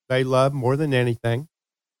 who they love more than anything,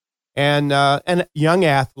 and a young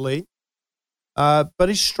athlete, but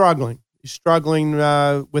he's struggling. He's struggling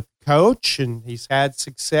with the coach, and he's had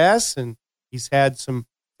success, and he's had some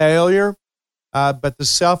failure, but the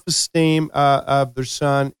self-esteem of their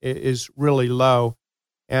son is really low,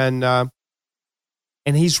 and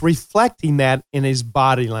he's reflecting that in his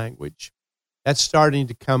body language. That's starting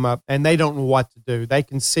to come up, and they don't know what to do. They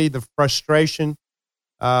can see the frustration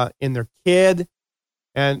in their kid,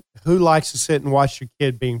 and who likes to sit and watch your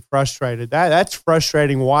kid being frustrated? That's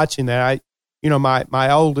frustrating watching that.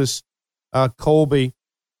 My oldest, Colby,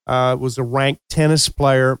 was a ranked tennis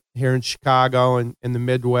player here in Chicago and in the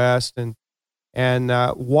Midwest, and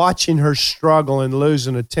watching her struggle and lose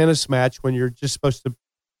in a tennis match when you're just supposed to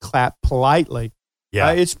clap politely.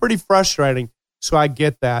 Yeah, it's pretty frustrating. So I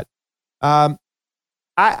get that.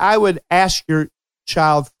 I would ask your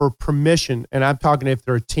child for permission, and I'm talking if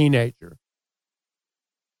they're a teenager.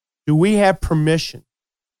 Do we have permission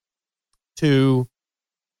to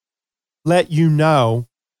let you know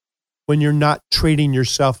when you're not treating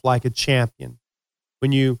yourself like a champion?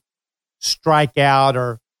 When you strike out,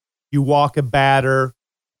 or you walk a batter,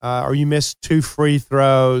 or you miss 2 free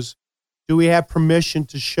throws? Do we have permission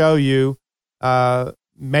to show you,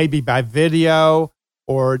 maybe by video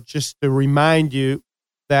or just to remind you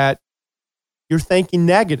that you're thinking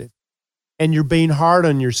negative and you're being hard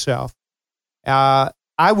on yourself.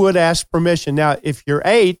 I would ask permission. Now, if you're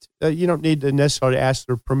 8, you don't need to necessarily ask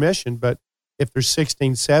their permission, but if they're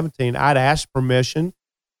 16, 17, I'd ask permission.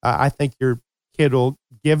 I think your kid will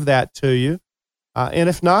give that to you. And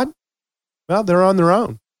if not, well, they're on their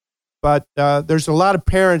own. But there's a lot of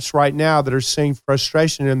parents right now that are seeing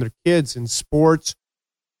frustration in their kids in sports,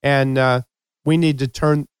 and we need to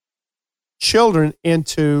turn children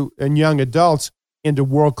and young adults into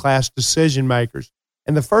world-class decision makers.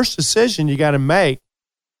 And the first decision you got to make,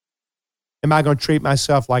 am I going to treat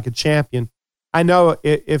myself like a champion? I know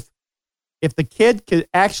if the kid could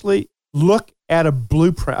actually look at a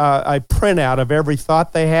blueprint, a printout of every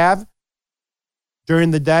thought they have during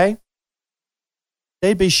the day,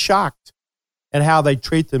 they'd be shocked at how they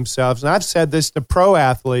treat themselves. And I've said this to pro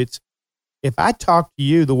athletes. If I talk to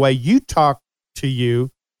you the way you talk to you,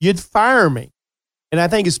 you'd fire me. And I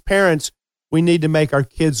think as parents, we need to make our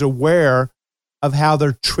kids aware of how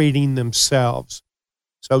they're treating themselves.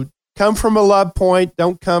 So come from a love point.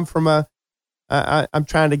 Don't come from I'm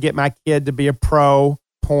trying to get my kid to be a pro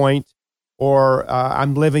point, or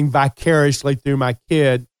I'm living vicariously through my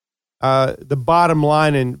kid. The bottom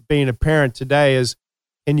line in being a parent today is,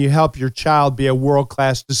 can you help your child be a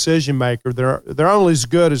world-class decision maker? They're only as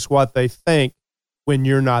good as what they think when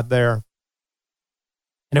you're not there.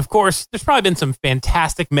 And of course, there's probably been some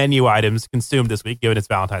fantastic menu items consumed this week, given it's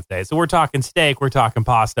Valentine's Day. So we're talking steak, we're talking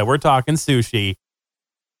pasta, we're talking sushi.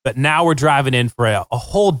 But now we're driving in for a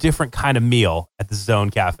whole different kind of meal at the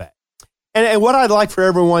Zone Cafe. And what I'd like for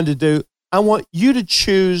everyone to do, I want you to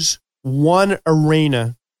choose one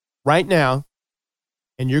arena right now,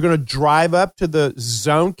 and you're going to drive up to the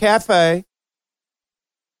Zone Cafe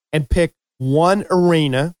and pick one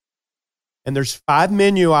arena, and there's 5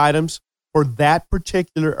 menu items for that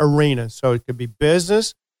particular arena. So it could be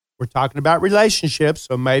business. We're talking about relationships,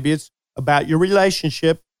 so maybe it's about your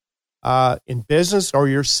relationship in business or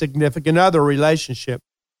your significant other relationship.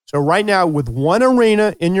 So right now, with one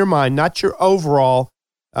arena in your mind, not your overall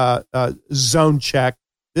zone check,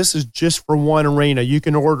 this is just for one arena. You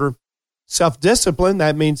can order self-discipline.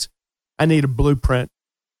 That means I need a blueprint.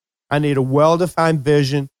 I need a well-defined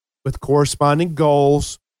vision with corresponding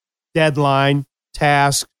goals, deadline,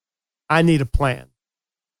 task. I need a plan.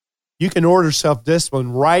 You can order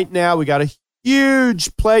self-discipline. Right now, we got a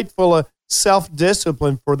huge plate full of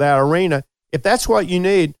self-discipline for that arena. If that's what you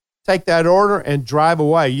need, take that order and drive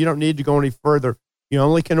away. You don't need to go any further. You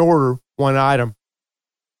only can order one item.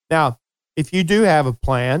 Now, if you do have a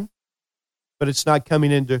plan, but it's not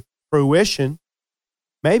coming into fruition,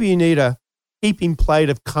 maybe you need a heaping plate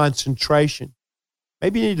of concentration.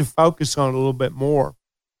 Maybe you need to focus on it a little bit more.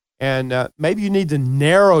 And maybe you need to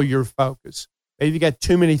narrow your focus. Maybe you got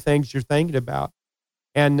too many things you're thinking about.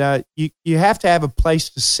 And you have to have a place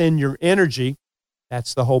to send your energy.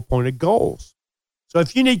 That's the whole point of goals. So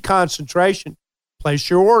if you need concentration, place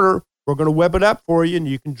your order. We're going to whip it up for you, and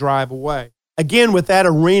you can drive away. Again, with that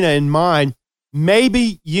arena in mind,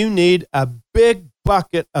 maybe you need a big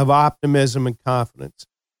bucket of optimism and confidence.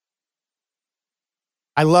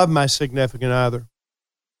 I love my significant other,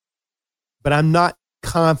 but I'm not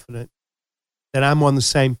confident that I'm on the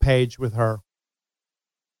same page with her.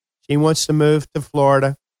 She wants to move to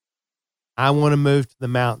Florida. I want to move to the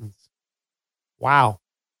mountains. Wow,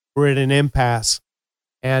 we're at an impasse.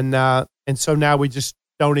 And so now we just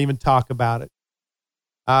don't even talk about it.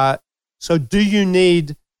 So do you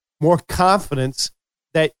need more confidence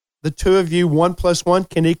that the two of you, 1 + 1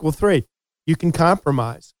 can equal 3? You can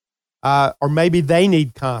compromise. Or maybe they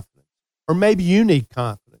need confidence. Or maybe you need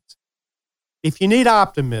confidence. If you need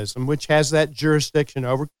optimism, which has that jurisdiction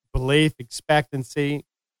over belief, expectancy,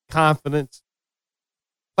 confidence,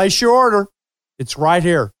 place your order. It's right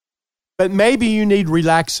here. But maybe you need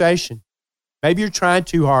relaxation. Maybe you're trying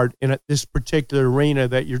too hard in this particular arena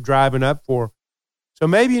that you're driving up for. So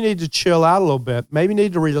maybe you need to chill out a little bit. Maybe you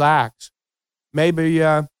need to relax. Maybe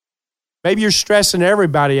you're stressing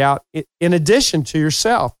everybody out in addition to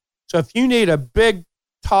yourself. So if you need a big,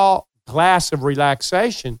 tall glass of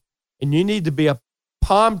relaxation and you need to be a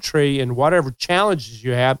palm tree in whatever challenges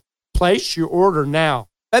you have, place your order now.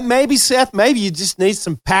 But maybe, Seth, maybe you just need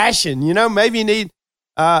some passion. You know, maybe you need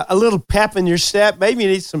a little pep in your step. Maybe you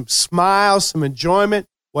need some smiles, some enjoyment,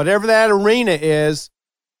 whatever that arena is.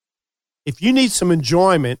 If you need some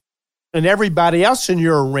enjoyment and everybody else in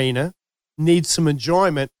your arena needs some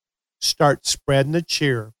enjoyment, start spreading the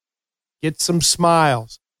cheer. Get some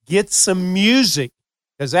smiles. Get some music,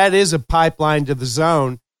 because that is a pipeline to the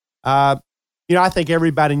zone. I think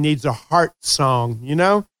everybody needs a heart song, you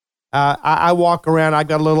know? I walk around, I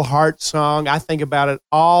got a little heart song. I think about it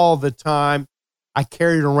all the time. I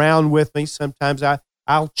carry it around with me. Sometimes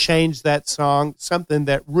I'll change that song, something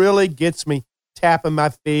that really gets me tapping my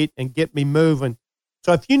feet and get me moving.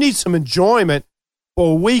 So if you need some enjoyment,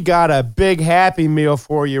 well, we got a big Happy Meal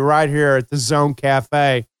for you right here at the Zone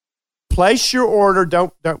Cafe. Place your order.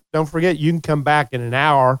 Don't forget, you can come back in an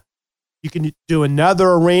hour. You can do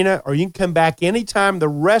another arena, or you can come back anytime the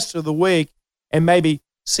rest of the week and maybe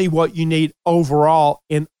see what you need overall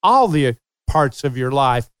in all the parts of your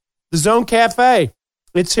life. The Zone Cafe,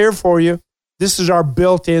 it's here for you. This is our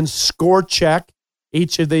built-in score check.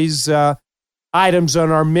 Each of these items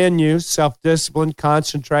on our menu: self-discipline,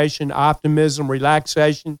 concentration, optimism,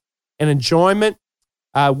 relaxation, and enjoyment.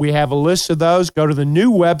 We have a list of those. Go to the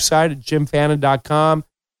new website at jimfannin.com.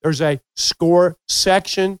 There's a score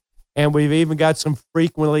section, and we've even got some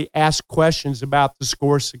frequently asked questions about the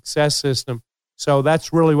score success system. So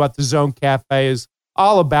that's really what the Zone Cafe is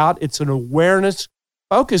all about. It's an awareness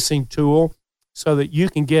focusing tool so that you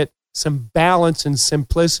can get some balance and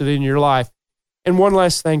simplicity in your life. And one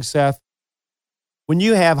last thing, Seth. When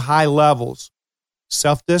you have high levels,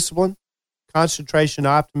 self-discipline, concentration,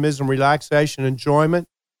 optimism, relaxation, enjoyment,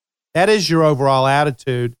 that is your overall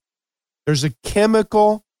attitude. There's a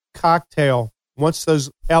chemical cocktail once those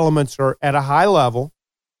elements are at a high level,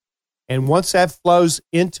 and once that flows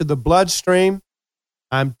into the bloodstream,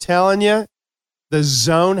 I'm telling you, the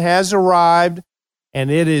zone has arrived, and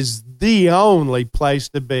it is the only place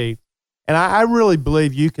to be. And I really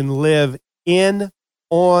believe you can live in,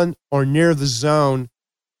 on, or near the zone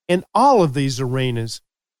in all of these arenas.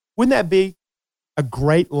 Wouldn't that be a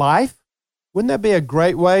great life? Wouldn't that be a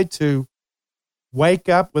great way to wake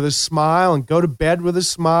up with a smile and go to bed with a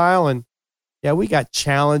smile? And yeah, we got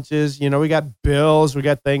challenges, we got bills, we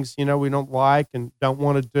got things, we don't like and don't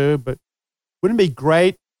want to do, but wouldn't it be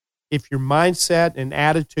great if your mindset and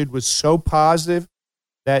attitude was so positive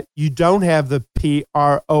that you don't have the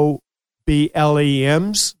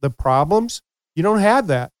problems, the problems? You don't have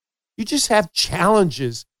that. You just have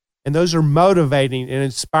challenges, and those are motivating and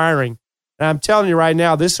inspiring. And I'm telling you right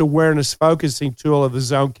now, this awareness focusing tool of the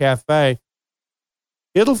Zone Cafe,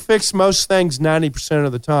 it'll fix most things 90%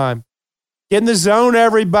 of the time. Get in the zone,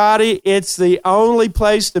 everybody. It's the only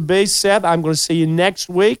place to be. Seth, I'm going to see you next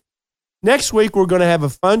week. Next week, we're going to have a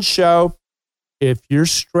fun show. If you're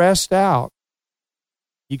stressed out,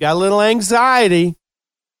 you got a little anxiety,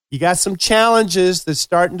 you got some challenges that's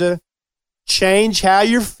starting to change how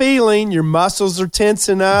you're feeling, your muscles are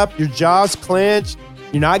tensing up, your jaw's clenched,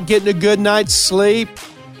 you're not getting a good night's sleep,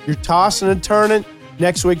 you're tossing and turning,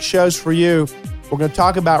 next week's show's for you. We're going to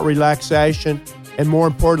talk about relaxation, and more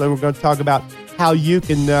importantly, we're going to talk about how you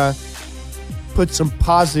can put some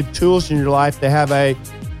positive tools in your life to have a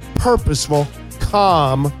purposeful,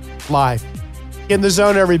 calm life. Get in the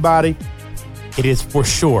zone, everybody. It is for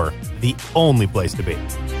sure the only place to be.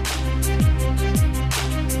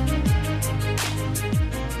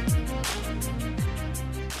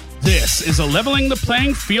 This is a Leveling the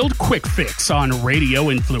Playing Field quick fix on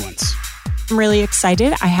Radio Influence. I'm really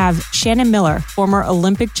excited. I have Shannon Miller, former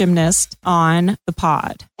Olympic gymnast, on the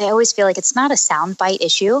pod. I always feel like it's not a soundbite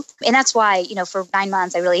issue. And that's why, for 9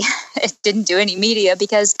 months, I really didn't do any media,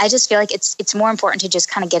 because I just feel like it's more important to just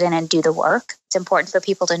kind of get in and do the work. It's important for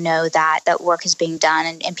people to know that work is being done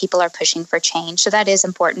and people are pushing for change. So that is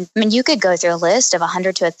important. I mean, you could go through a list of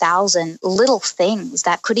 100 to 1,000 little things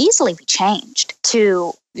that could easily be changed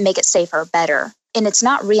to make it safer, better. And it's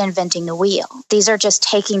not reinventing the wheel. These are just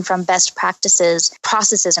taking from best practices,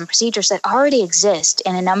 processes, and procedures that already exist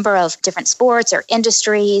in a number of different sports or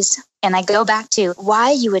industries. And I go back to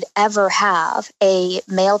why you would ever have a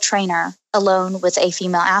male trainer alone with a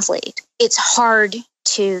female athlete. It's hard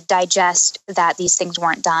to digest that these things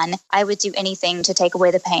weren't done. I would do anything to take away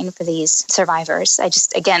the pain for these survivors.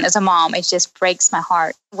 Again, as a mom, it just breaks my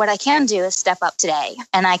heart. What I can do is step up today,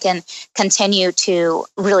 and I can continue to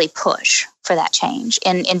really push for that change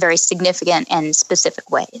in very significant and specific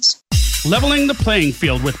ways. Leveling the Playing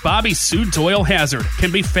Field with Bobby Sue Doyle Hazard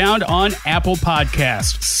can be found on Apple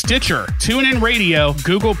Podcasts, Stitcher, TuneIn Radio,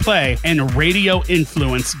 Google Play, and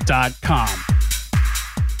RadioInfluence.com.